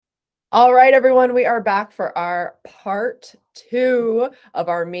All right, everyone, we are back for our part two of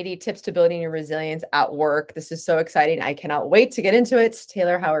our meaty tips to building your resilience at work. This is so exciting. I cannot wait to get into it.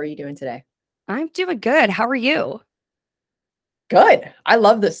 Taylor, how are you doing today? I'm doing good. How are you? Good. I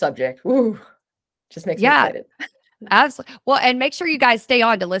love this subject. Ooh, just makes me Yeah, excited. absolutely. Well, and make sure you guys stay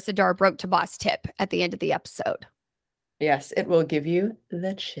on to listen to our broke to boss tip at the end of the episode. Yes, it will give you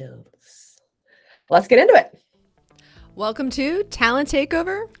the chills. Let's get into it. Welcome to Talent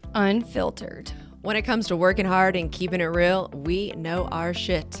Takeover. Unfiltered. When it comes to working hard and keeping it real, we know our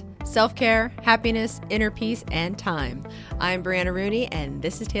shit. Self-care, happiness, inner peace, and time. I'm Brianna Rooney, and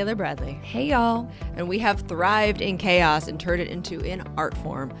this is Taylor Bradley. Hey, y'all. And we have thrived in chaos and turned it into an art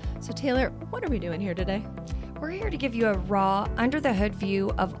form. So Taylor, what are we doing here today? We're here to give you a raw, under the hood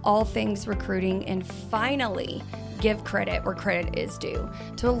view of all things recruiting and finally give credit where credit is due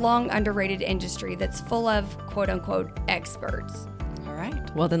to a long underrated industry that's full of quote unquote experts. All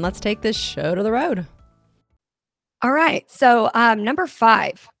right. Well, then let's take this show to the road. All right. So, number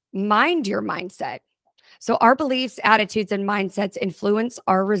 5, mind your mindset. So our beliefs, attitudes, and mindsets influence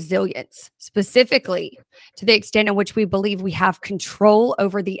our resilience, specifically to the extent in which we believe we have control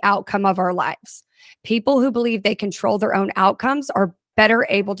over the outcome of our lives. People who believe they control their own outcomes are better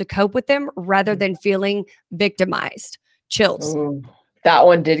able to cope with them rather than feeling victimized. Chills. Ooh, that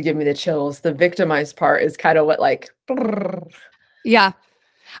one did give me the chills. The victimized part is kind of what Yeah.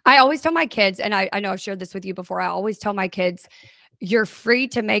 I always tell my kids, and I know I've shared this with you before, I always tell my kids, you're free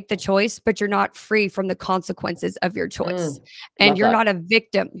to make the choice, but you're not free from the consequences of your choice. And you're not a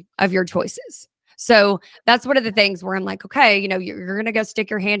victim of your choices. So that's one of the things where I'm like, okay, you're going to go stick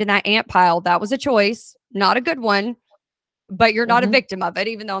your hand in that ant pile. That was a choice, not a good one, but you're not a victim of it,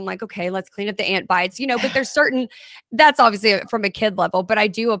 even though I'm like, okay, let's clean up the ant bites, but there's that's obviously from a kid level, but I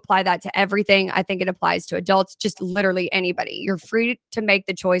do apply that to everything. I think it applies to adults, just literally anybody. You're free to make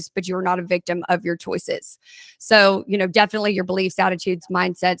the choice, but you're not a victim of your choices. So, definitely your beliefs, attitudes,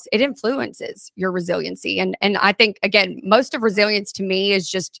 mindsets, it influences your resiliency. And I think, again, most of resilience to me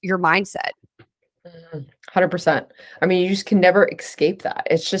is just your mindset. 100%. I mean, you just can never escape that.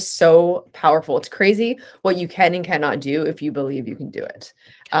 It's just so powerful. It's crazy what you can and cannot do if you believe you can do it.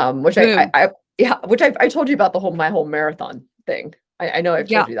 Which I told you about my whole marathon thing. I know I've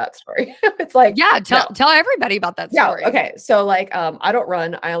told you that story. It's like, tell everybody about that story. Yeah. Okay. So I don't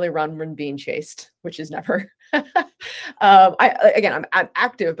run. I only run when being chased, which is never. I'm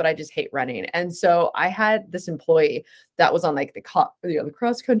active, but I just hate running. And so I had this employee that was on the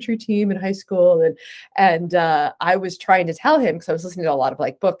cross country team in high school, and I was trying to tell him because I was listening to a lot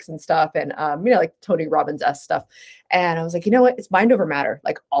of books and stuff, and like Tony Robbins stuff, and I was like, you know what? It's mind over matter,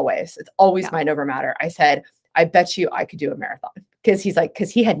 like always. It's always mind over matter. I said, I bet you I could do a marathon.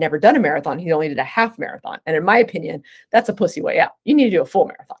 Because he had never done a marathon. He only did a half marathon. And in my opinion, that's a pussy way out. You need to do a full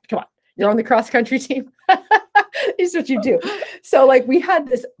marathon. Come on. You're on the cross country team. It's what you do. So we had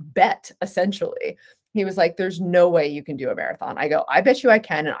this bet, essentially. He was like, there's no way you can do a marathon. I go, I bet you I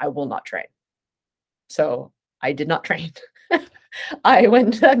can, and I will not train. So I did not train. I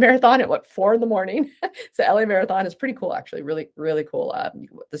went to that marathon at 4 a.m. It's the LA Marathon. It's pretty cool, actually. Really, really cool.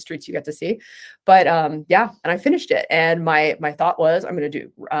 The streets you get to see. But and I finished it. And my thought was, I'm going to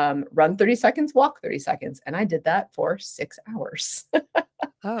do run 30 seconds, walk 30 seconds. And I did that for 6 hours.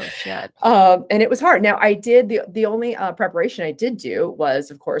 Oh, shit. And it was hard. Now I did the only preparation I did do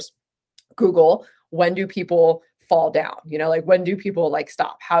was, of course, Google, when do people fall down? When do people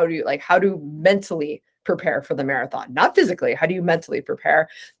stop? How do mentally prepare for the marathon? Not physically. How do you mentally prepare?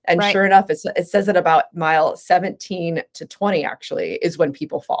 And Sure enough, it says that about mile 17 to 20 actually is when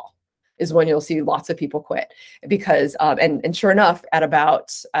people fall, is when you'll see lots of people quit, because and sure enough, at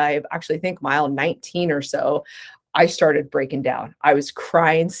about, I actually think mile 19 or so, I started breaking down. I was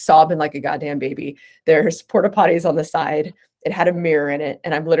crying, sobbing like a goddamn baby. There's porta potties on the side. It had a mirror in it,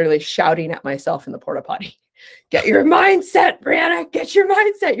 and I'm literally shouting at myself in the porta potty. Get your mindset, Brianna. Get your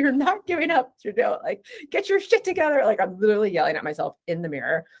mindset. You're not giving up. Get your shit together. I'm literally yelling at myself in the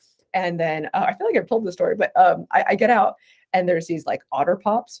mirror. And then I feel like I've told the story, but I get out, and there's these otter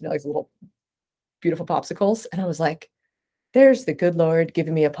pops, these little beautiful popsicles. And I was like, there's the good Lord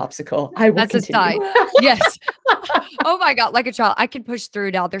giving me a popsicle. I will continue. That's a sign. Yes. Oh my God. Like a child. I can push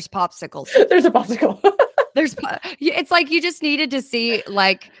through now. There's popsicles. There's a popsicle. It's like you just needed to see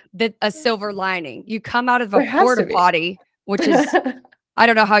a silver lining. You come out of a porta potty, which is, I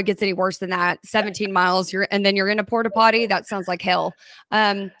don't know how it gets any worse than that. 17 miles, and then you're in a porta potty. That sounds like hell.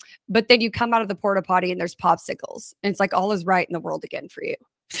 But then you come out of the porta potty and there's popsicles. And it's like all is right in the world again for you.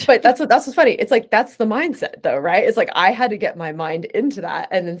 But that's what's funny. It's like, that's the mindset though, right? It's like, I had to get my mind into that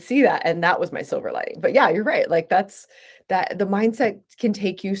and then see that. And that was my silver lining. But yeah, you're right. Like that the mindset can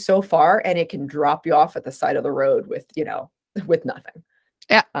take you so far and it can drop you off at the side of the road with, with nothing.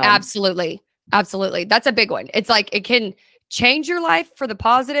 Yeah, absolutely. Absolutely. That's a big one. It's like, it can change your life for the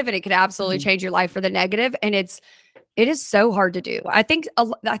positive and it can absolutely change your life for the negative. And it is so hard to do. I think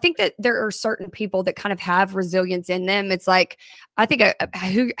that there are certain people that kind of have resilience in them. It's like, I think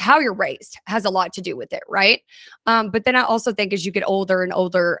how you're raised has a lot to do with it, right? But then I also think as you get older and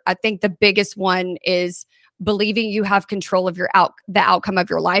older, I think the biggest one is believing you have control of the outcome of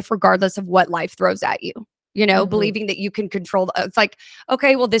your life, regardless of what life throws at you. Believing that you can control. It's like,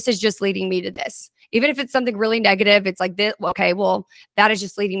 okay, well, this is just leading me to this. Even if it's something really negative, it's like this. Okay, well, that is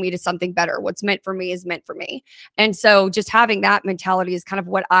just leading me to something better. What's meant for me is meant for me. And so just having that mentality is kind of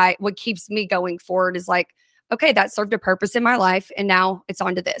what keeps me going forward, is like, okay, that served a purpose in my life. And now it's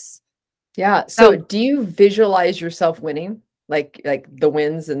on to this. Yeah. So do you visualize yourself winning? Like the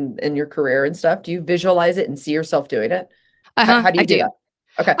wins in your career and stuff? Do you visualize it and see yourself doing it? How do you do that?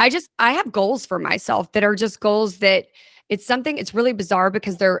 Okay. I have goals for myself that are just goals that it's really bizarre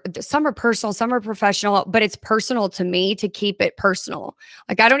because some are personal, some are professional, but it's personal to me to keep it personal.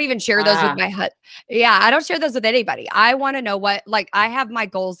 Like I don't even share those with my husband. Yeah, I don't share those with anybody. I want to know I have my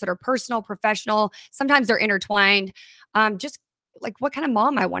goals that are personal, professional. Sometimes they're intertwined. Just like what kind of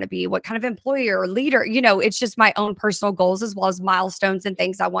mom I want to be, what kind of employer or leader, it's just my own personal goals as well as milestones and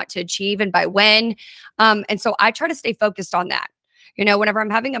things I want to achieve and by when. And so I try to stay focused on that. Whenever I'm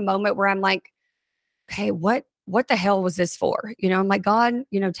having a moment where I'm like, okay, what the hell was this for? I'm like, God,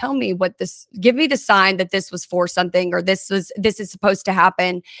 tell me give me the sign that this was for something, or this is supposed to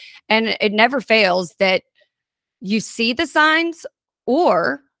happen. And it never fails that you see the signs,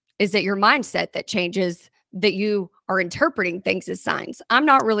 or is it your mindset that changes, that you are interpreting things as signs? I'm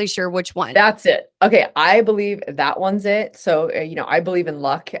not really sure which one. That's it. Okay. I believe that one's it. So, I believe in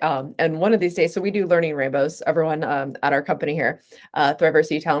luck. And one of these days, so we do learning rainbows, everyone at our company here,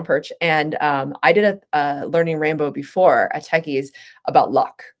 Thriversity Talent Perch. And I did a learning rainbow before at Techies about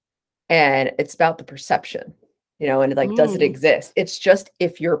luck. And it's about the perception, and like, does it exist? It's just,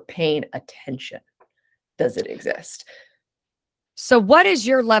 if you're paying attention, does it exist? So what is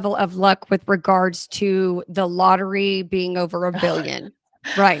your level of luck with regards to the lottery being over $1 billion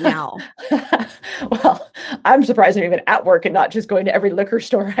right now? Well, I'm surprised I'm even at work and not just going to every liquor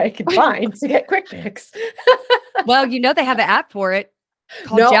store I can find to get quick picks. Well, they have an app for it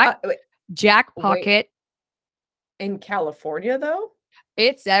called Jack Pocket. In California, though?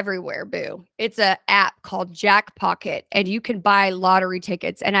 It's everywhere, boo. It's an app called Jack Pocket, and you can buy lottery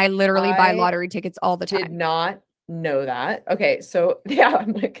tickets. And I literally buy lottery tickets all the time. Did not know that. Okay, so yeah,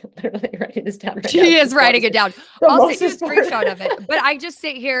 I'm like literally writing this down right now. She is writing it down. I'll send you a screenshot of it. But I just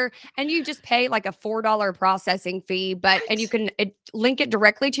sit here and you just pay like a $4 processing fee, and you can link it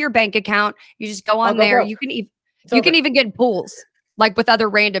directly to your bank account. You just go on there. You can even get in pools like with other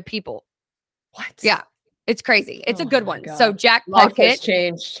random people. What? Yeah, it's crazy. It's a good one. God. So Jack Life Pocket has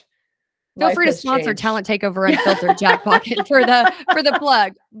changed. Feel free to sponsor Talent Takeover Unfiltered Jack Pocket for the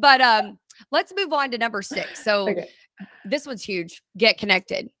plug. But let's move on to number 6. So this one's huge. Get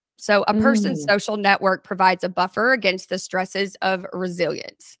connected. So a person's social network provides a buffer against the stresses of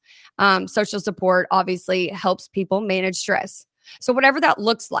resilience. Social support obviously helps people manage stress. So whatever that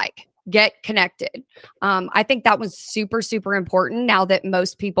looks like, get connected. I think that was super, super important now that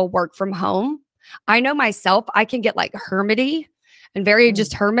most people work from home. I know myself, I can get like hermity and very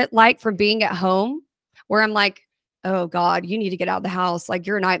just hermit-like from being at home, where I'm like, oh God, you need to get out of the house. Like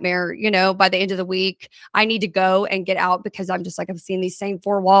you're a nightmare, by the end of the week. I need to go and get out because I'm just like, I've seen these same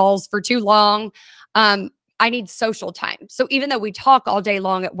 4 walls for too long. I need social time. So even though we talk all day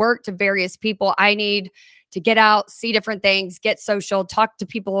long at work to various people, I need to get out, see different things, get social, talk to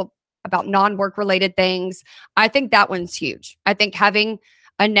people about non-work related things. I think that one's huge. I think having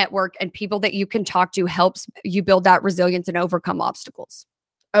a network and people that you can talk to helps you build that resilience and overcome obstacles.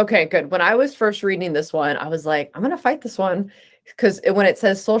 Okay, good. When I was first reading this one, I was like, I'm going to fight this one, because when it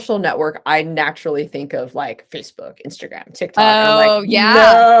says social network, I naturally think of like Facebook, Instagram, TikTok. Oh, like, yeah.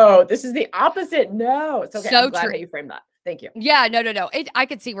 No, this is the opposite. No, it's okay. So I'm glad true. how you framed that. Thank you. Yeah, no. I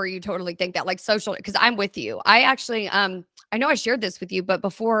could see where you totally think that, like social, because I'm with you. I actually, I know I shared this with you, but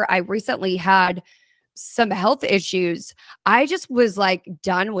before I recently had some health issues, I just was like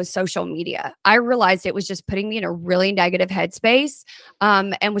done with social media. I realized it was just putting me in a really negative headspace,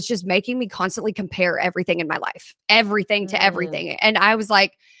 and was just making me constantly compare everything in my life, everything to everything. And I was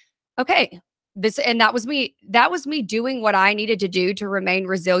like, okay, That was me doing what I needed to do to remain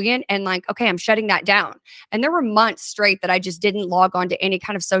resilient and like, okay, I'm shutting that down. And there were months straight that I just didn't log on to any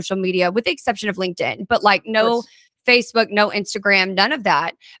kind of social media with the exception of LinkedIn, but like no Facebook, no Instagram, none of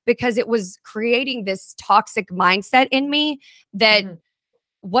that, because it was creating this toxic mindset in me that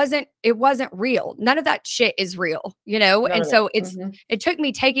it wasn't real. None of that shit is real, you know? None And of so it. it took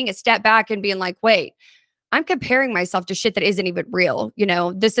me taking a step back and being like, wait, I'm comparing myself to shit that isn't even real. You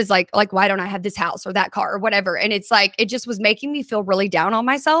know, this is like, why don't I have this house or that car or whatever? And it's like, it just was making me feel really down on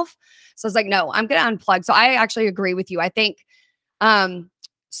myself. So I was like, no, I'm going to unplug. So I actually agree with you. I think,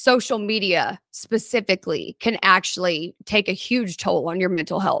 social media specifically can actually take a huge toll on your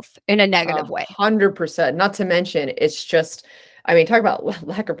mental health in a negative way. 100%. Not to mention, it's just, I mean, talk about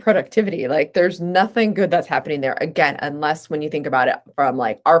lack of productivity. Like there's nothing good that's happening there. Again, unless when you think about it from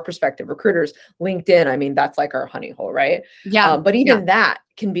like our perspective, recruiters, LinkedIn, I mean, that's like our honey hole, right? Yeah. But even that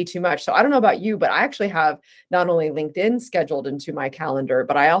can be too much. So I don't know about you, but I actually have not only LinkedIn scheduled into my calendar,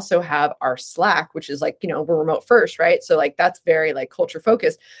 but I also have our Slack, which is like, you know, we're remote first, right? So like, that's very like culture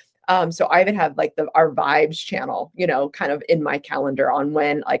focused. So I even have like our vibes channel, you know, kind of in my calendar on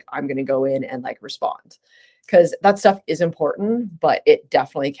when like I'm going to go in and like respond. Because that stuff is important, but it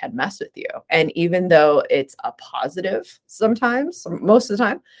definitely can mess with you. And even though it's a positive sometimes, most of the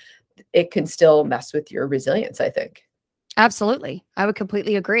time, it can still mess with your resilience, I think. Absolutely. I would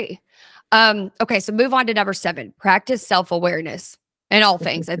completely agree. Okay, so move on to number 7, practice self-awareness in all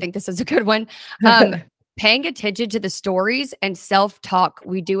things. I think this is a good one. Paying attention to the stories and self-talk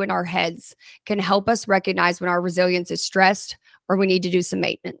we do in our heads can help us recognize when our resilience is stressed or we need to do some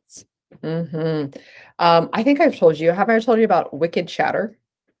maintenance. I think I've told you. Have I told you about wicked chatter?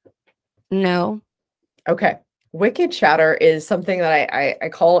 No. Okay. Wicked chatter is something that I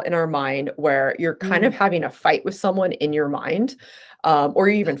call in our mind where you're kind of having a fight with someone in your mind, or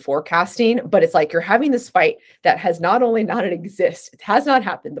you're even forecasting, but it's like you're having this fight that has not only not exist, it has not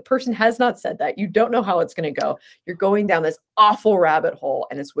happened. The person has not said that. You don't know how it's going to go. You're going down this awful rabbit hole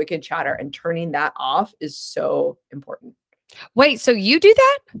and it's wicked chatter, and turning that off is so important. Wait, so you do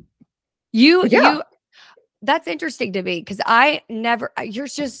that? Yeah. That's interesting to me because you're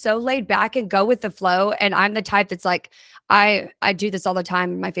just so laid back and go with the flow. And I'm the type that's like, I do this all the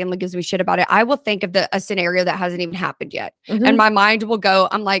time. My family gives me shit about it. I will think of a scenario that hasn't even happened yet. And my mind will go,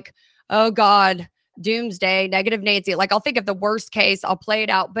 I'm like, oh God, doomsday, negative Nancy. Like I'll think of the worst case, I'll play it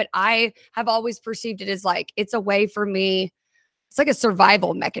out. But I have always perceived it as like, it's a way for me. It's like a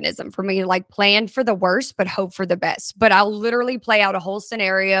survival mechanism for me to like plan for the worst, but hope for the best. But I'll literally play out a whole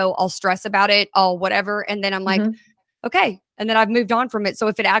scenario. I'll stress about it, I'll whatever. And then I'm like, okay. And then I've moved on from it. So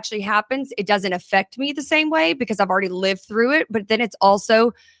if it actually happens, it doesn't affect me the same way because I've already lived through it. But then it's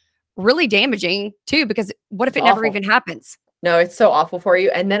also really damaging too, because what if it never even happens? No, it's so awful for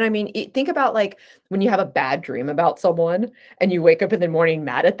you. And then, I mean, think about like when you have a bad dream about someone and you wake up in the morning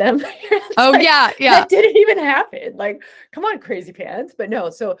mad at them. Oh, like, yeah. That didn't even happen. Like, come on, crazy pants. But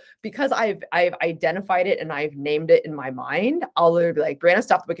no, so because I've identified it and I've named it in my mind, I'll literally be like, Brianna,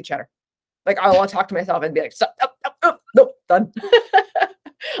 stop the wicked chatter. Like, I want to talk to myself and be like, stop, nope, done.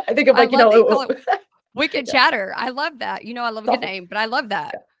 I think of like, wicked chatter. I love that. You know, I love a good name, but I love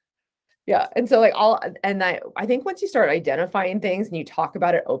that. Yeah. And so like I think once you start identifying things and you talk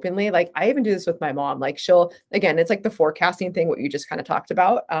about it openly, like I even do this with my mom, like again, it's like the forecasting thing, what you just kind of talked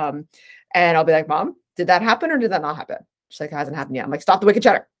about. And I'll be like, Mom, did that happen or did that not happen? She's like, it hasn't happened yet. I'm like, stop the wicked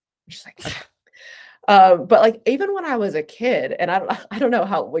chatter. She's like, okay. But like, even when I was a kid, and I don't know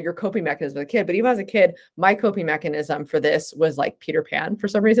what your coping mechanism as a kid, but even as a kid, my coping mechanism for this was like Peter Pan for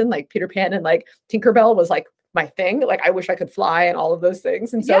some reason, like Peter Pan and like Tinkerbell was like my thing. Like I wish I could fly and all of those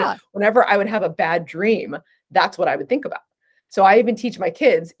things. And so whenever I would have a bad dream, that's what I would think about. So I even teach my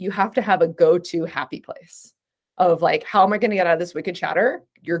kids, you have to have a go-to happy place of like, how am I going to get out of this wicked chatter?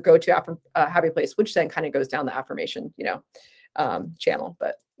 Your go-to happy place, which then kind of goes down the affirmation, channel.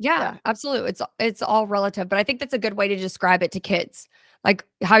 But yeah, absolutely. It's all relative, but I think that's a good way to describe it to kids. Like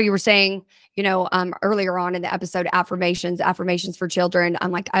how you were saying, earlier on in the episode, affirmations for children.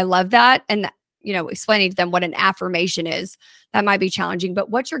 I'm like, I love that. And explaining to them what an affirmation is, that might be challenging,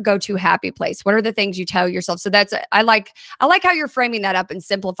 but what's your go-to happy place? What are the things you tell yourself? So I like how you're framing that up and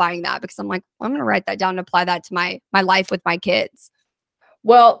simplifying that, because I'm like, well, I'm going to write that down and apply that to my life with my kids.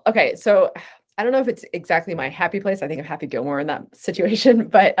 Well, okay. So I don't know if it's exactly my happy place. I think of Happy Gilmore in that situation,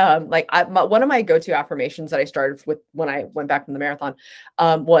 but one of my go-to affirmations that I started with when I went back from the marathon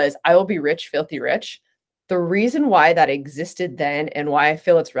was, I will be rich, filthy rich. The reason why that existed then and why I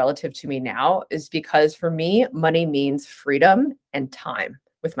feel it's relative to me now is because for me, money means freedom and time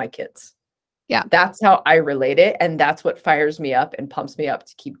with my kids. Yeah. That's how I relate it. And that's what fires me up and pumps me up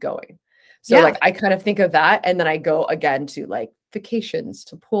to keep going. So Yeah. like I kind of think of that, and then I go again to like vacations,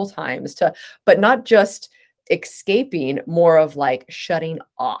 to pool times, but not just escaping, more of like shutting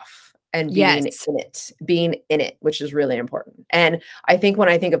off and Yes. being in it, which is really important. And I think when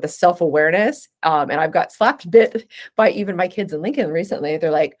I think of the self-awareness, and I've got slapped a bit by even my kids in Lincoln recently,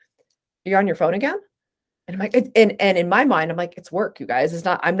 they're like, "You're on your phone again?" And I'm like, and in my mind, I'm like, it's work, you guys.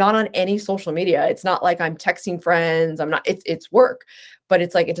 I'm not on any social media. It's not like I'm texting friends. It's work, but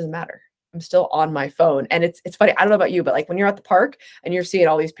it's like, it doesn't matter. I'm still on my phone. And it's funny. I don't know about you, but like when you're at the park and you're seeing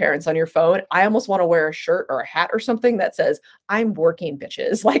all these parents on your phone, I almost want to wear a shirt or a hat or something that says, I'm working,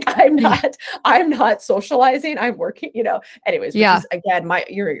 bitches. Like I'm not socializing. I'm working, anyways, which Yeah. is again,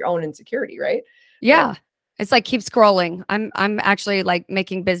 your own insecurity, right? Yeah. It's like, keep scrolling. I'm actually like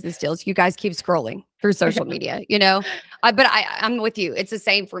making business deals. You guys keep scrolling through social media, but I'm with you. It's the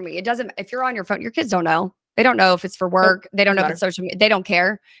same for me. It doesn't, if you're on your phone, your kids don't know. They don't know if it's for work. They don't know if it's social media. They don't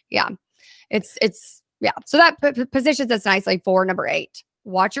care. Yeah. Yeah. So that positions us nicely for number 8.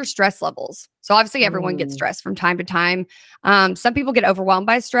 Watch your stress levels. So obviously everyone gets stressed from time to time. Some people get overwhelmed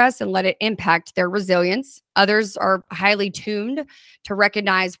by stress and let it impact their resilience. Others are highly tuned to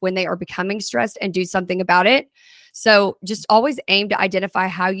recognize when they are becoming stressed and do something about it. So just always aim to identify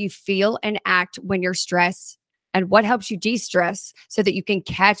how you feel and act when you're stressed and what helps you de-stress so that you can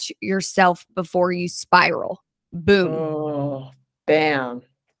catch yourself before you spiral. Boom. Oh, bam.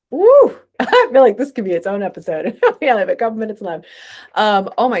 Woo! I feel like this could be its own episode. We only have a couple minutes left.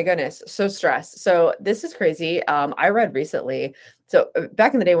 Oh my goodness. So stressed. So this is crazy. I read recently. So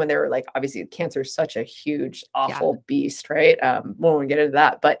back in the day when they were like, obviously cancer is such a huge, awful beast, right? Won't get into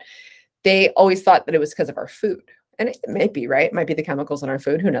that, but they always thought that it was because of our food. And it might be, right? It might be the chemicals in our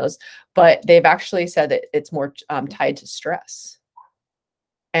food. Who knows? But they've actually said that it's more tied to stress.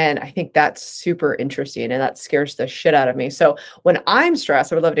 And I think that's super interesting, and that scares the shit out of me. So when I'm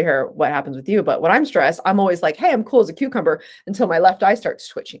stressed, I would love to hear what happens with you, but when I'm stressed, I'm always like, hey, I'm cool as a cucumber until my left eye starts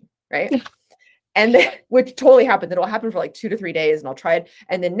twitching, right? And then, which totally happens. It'll happen for like 2 to 3 days and I'll try it.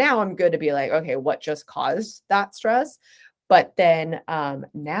 And then now I'm good to be like, okay, what just caused that stress? But then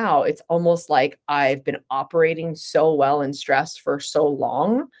now it's almost like I've been operating so well in stress for so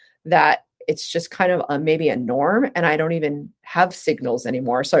long that it's just kind of maybe a norm, and I don't even have signals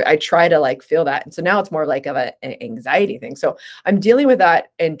anymore. So I try to like feel that. And so now it's more like of an anxiety thing. So I'm dealing with that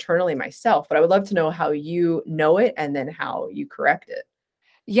internally myself, but I would love to know how you know it and then how you correct it.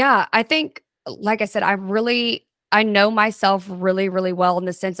 Yeah, I think, like I said, I know myself really, really well in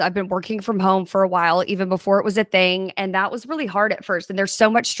the sense I've been working from home for a while, even before it was a thing. And that was really hard at first. And there's so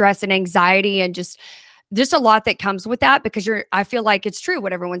much stress and anxiety and just a lot that comes with that because I feel like it's true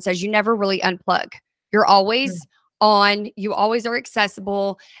what everyone says. You never really unplug. You're always on, you always are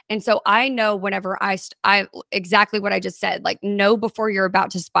accessible. And so I know whenever I exactly what I just said, like know before you're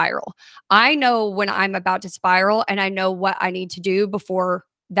about to spiral. I know when I'm about to spiral and I know what I need to do before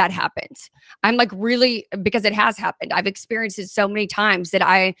that happens. I'm like really, because it has happened. I've experienced it so many times that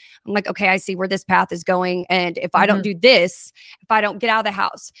I'm like, okay, I see where this path is going. And if I don't do this, if I don't get out of the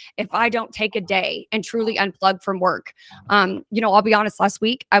house, if I don't take a day and truly unplug from work, I'll be honest, last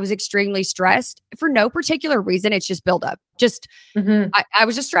week I was extremely stressed for no particular reason. It's just build up. I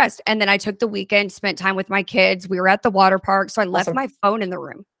was just stressed. And then I took the weekend, spent time with my kids. We were at the water park. So I left my phone in the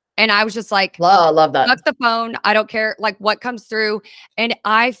room. And I was just like, love that. Fuck the phone. I don't care like what comes through. And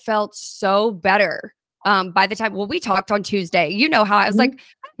I felt so better. By the time, we talked on Tuesday, you know how I was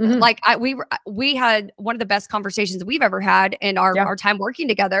we had one of the best conversations we've ever had in our time working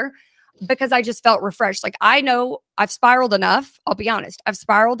together because I just felt refreshed. Like I know I've spiraled enough. I'll be honest. I've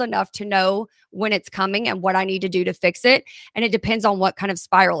spiraled enough to know when it's coming and what I need to do to fix it. And it depends on what kind of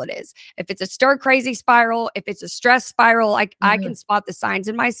spiral it is. If it's a stir crazy spiral, if it's a stress spiral, I can spot the signs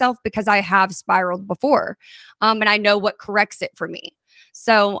in myself because I have spiraled before. And I know what corrects it for me.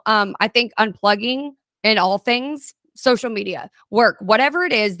 So I think unplugging in all things, social media, work, whatever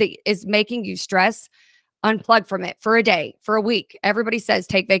it is that is making you stress, unplug from it for a day, for a week. Everybody says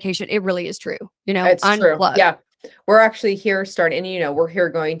take vacation. It really is true. It's unplug. True. Yeah. We're actually here starting, and we're here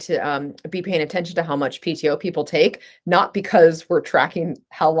going to be paying attention to how much PTO people take, not because we're tracking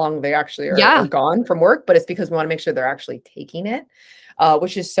how long they actually are gone from work, but it's because we want to make sure they're actually taking it,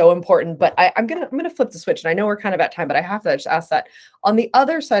 which is so important. But I'm gonna flip the switch, and I know we're kind of at time, but I have to just ask that. On the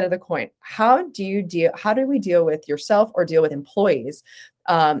other side of the coin, how do we deal with yourself or deal with employees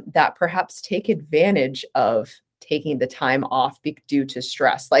that perhaps take advantage of taking the time off due to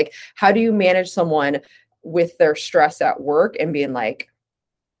stress? Like, how do you manage someone with their stress at work and being like,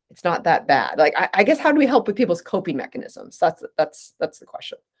 it's not that bad? Like, I guess, how do we help with people's coping mechanisms? That's the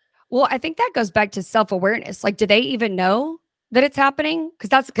question. Well, I think that goes back to self-awareness. Like, do they even know that it's happening? Because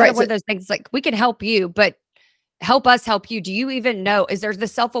that's kind of one of those things, like, we can help you, but help us help you. Do you even know? Is there the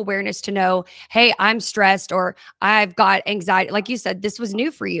self-awareness to know, hey, I'm stressed or I've got anxiety? Like you said, this was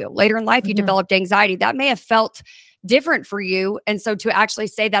new for you. Later in life, you developed anxiety. That may have felt different for you. And so to actually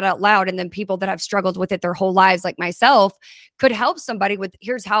say that out loud, and then people that have struggled with it their whole lives, like myself, could help somebody with,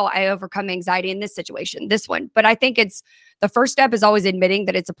 here's how I overcome anxiety in this situation, this one. But I think it's the first step is always admitting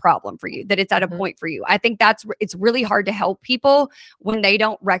that it's a problem for you, that it's at a point for you. I think it's really hard to help people when they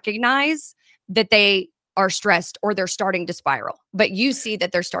don't recognize that they are stressed or they're starting to spiral, but you see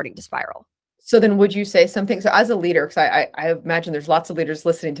that they're starting to spiral. So then would you say something, so as a leader, because I imagine there's lots of leaders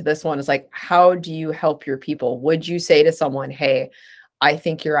listening to this one, is like, how do you help your people? Would you say to someone, hey, I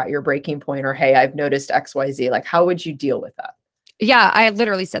think you're at your breaking point, or hey, I've noticed XYZ? Like, how would you deal with that? Yeah, I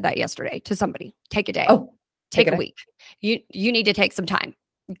literally said that yesterday to somebody. Take a day. Oh, take a week. You need to take some time.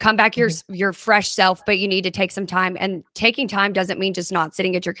 Come back your fresh self, but you need to take some time. And taking time doesn't mean just not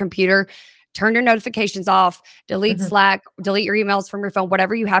sitting at your computer. Turn your notifications off, delete Slack, delete your emails from your phone,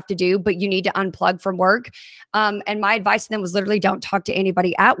 whatever you have to do, but you need to unplug from work. And my advice to them was literally don't talk to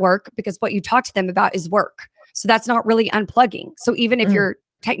anybody at work, because what you talk to them about is work. So that's not really unplugging. So even if you're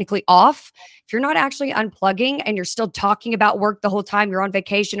technically off, if you're not actually unplugging and you're still talking about work the whole time you're on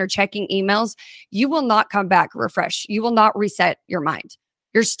vacation or checking emails, you will not come back refreshed. You will not reset your mind.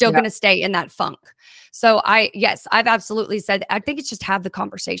 You're still going to stay in that funk. So I've absolutely said, I think it's just have the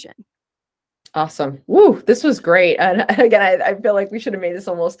conversation. Awesome. Woo, this was great. And again, I feel like we should have made this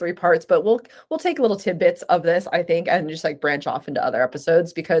almost 3 parts, but we'll take little tidbits of this, I think, and just like branch off into other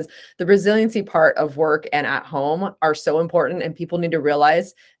episodes, because the resiliency part of work and at home are so important, and people need to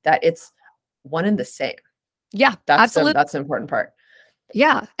realize that it's one and the same. Yeah, absolutely. That's the important part.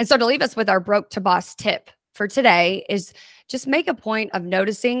 Yeah. And so to leave us with our broke to boss tip for today is just make a point of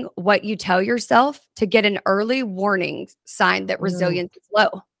noticing what you tell yourself to get an early warning sign that resilience is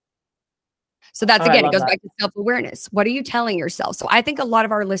low. So that's, again, it goes back to self-awareness. What are you telling yourself? So I think a lot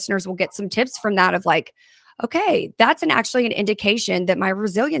of our listeners will get some tips from that of like, okay, that's actually an indication that my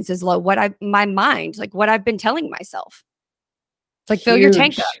resilience is low. My mind, like what I've been telling myself. It's like, fill your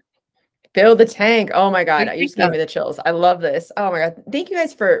tank up. Fill the tank. Oh my God. You just gave me the chills. I love this. Oh my God. Thank you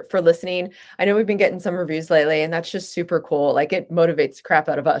guys for listening. I know we've been getting some reviews lately, and that's just super cool. Like, it motivates the crap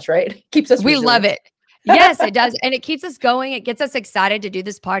out of us, right? Keeps us resilient. We love it. Yes, it does. And it keeps us going. It gets us excited to do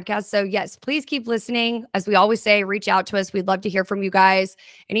this podcast. So yes, please keep listening. As we always say, reach out to us. We'd love to hear from you guys.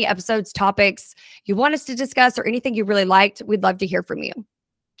 Any episodes, topics you want us to discuss, or anything you really liked, we'd love to hear from you.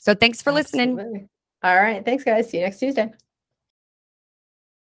 So thanks for listening. All right. Thanks, guys. See you next Tuesday.